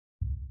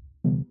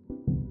This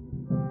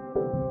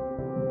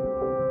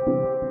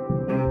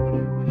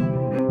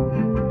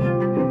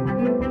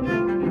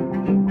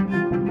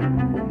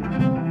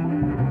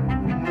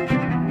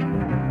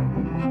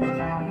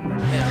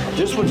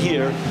one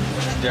here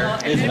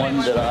is one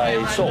that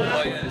I sold.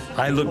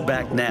 I look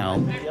back now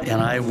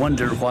and I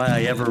wonder why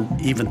I ever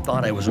even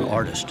thought I was an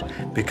artist,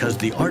 because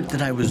the art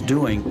that I was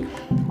doing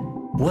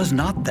was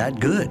not that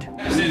good.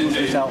 Move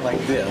this out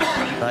like this.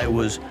 I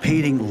was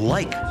painting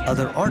like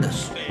other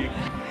artists.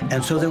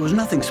 And so there was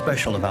nothing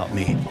special about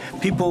me.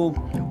 People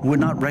would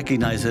not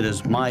recognize it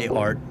as my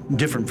art,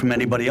 different from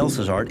anybody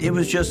else's art. It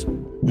was just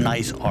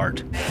nice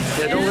art.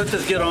 Yeah, don't let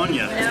this get on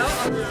you.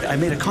 No. I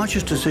made a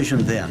conscious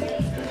decision then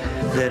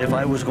that if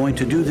I was going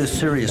to do this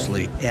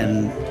seriously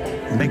and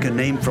make a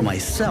name for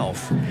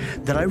myself,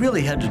 that I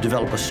really had to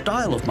develop a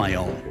style of my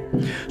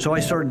own. So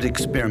I started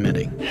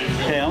experimenting.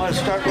 Okay, I'm gonna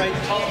start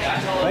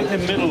right in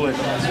the middle with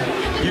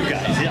you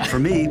guys. Yeah. For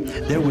me,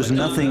 there was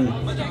nothing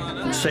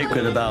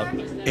sacred about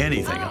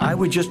anything. I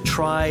would just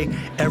try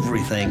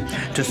everything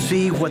to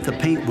see what the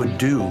paint would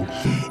do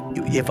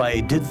if I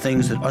did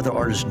things that other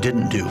artists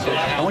didn't do.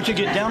 I want you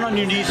to get down on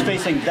your knees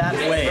facing that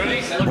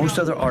way. Most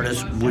other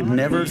artists would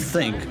never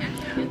think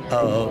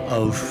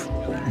of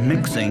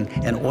mixing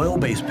an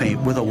oil-based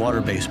paint with a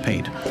water-based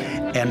paint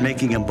and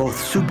making them both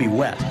soupy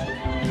wet.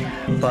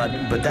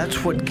 But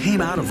that's what came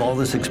out of all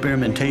this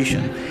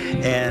experimentation,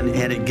 and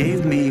it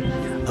gave me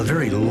a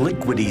very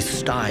liquidy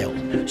style.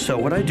 So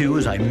what I do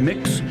is I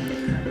mix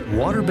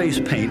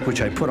water-based paint,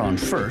 which I put on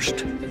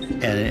first,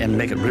 and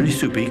make it really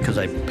soupy because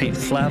I paint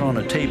flat on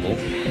a table,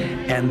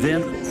 and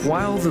then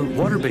while the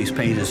water-based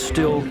paint is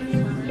still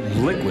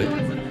liquid,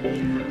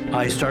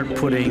 I start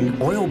putting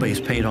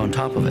oil-based paint on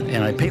top of it,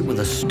 and I paint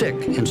with a stick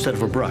instead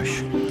of a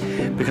brush,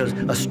 because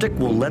a stick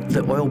will let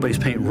the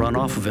oil-based paint run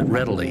off of it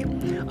readily.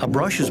 A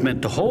brush is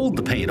meant to hold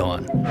the paint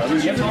on.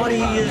 Everybody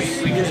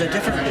is a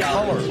different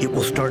color. It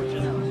will start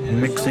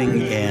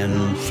mixing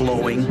and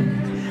flowing,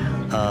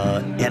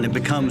 and it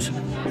becomes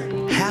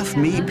half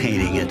me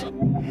painting it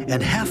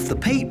and half the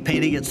paint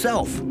painting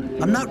itself.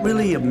 I'm not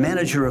really a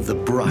manager of the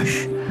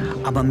brush.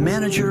 I'm a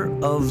manager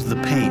of the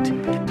paint.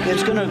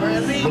 It's gonna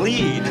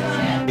bleed.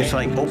 It's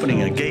like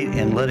opening a gate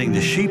and letting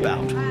the sheep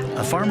out.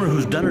 A farmer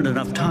who's done it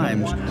enough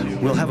times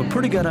will have a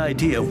pretty good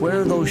idea of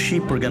where those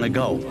sheep are gonna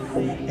go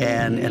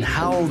and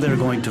how they're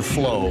going to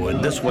flow,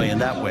 and this way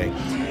and that way.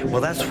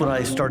 Well, that's what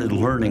I started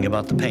learning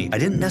about the paint. I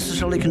didn't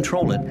necessarily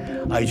control it.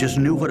 I just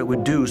knew what it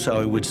would do,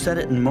 so I would set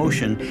it in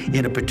motion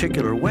in a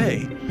particular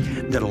way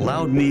that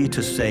allowed me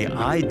to say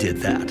I did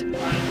that.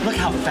 Look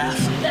how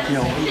fast,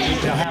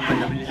 it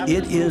happened.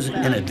 It is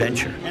an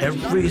adventure.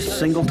 Every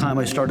single time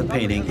I start a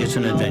painting, it's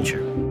an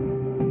adventure.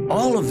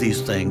 All of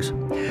these things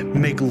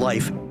make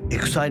life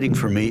exciting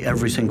for me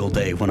every single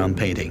day when I'm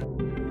painting.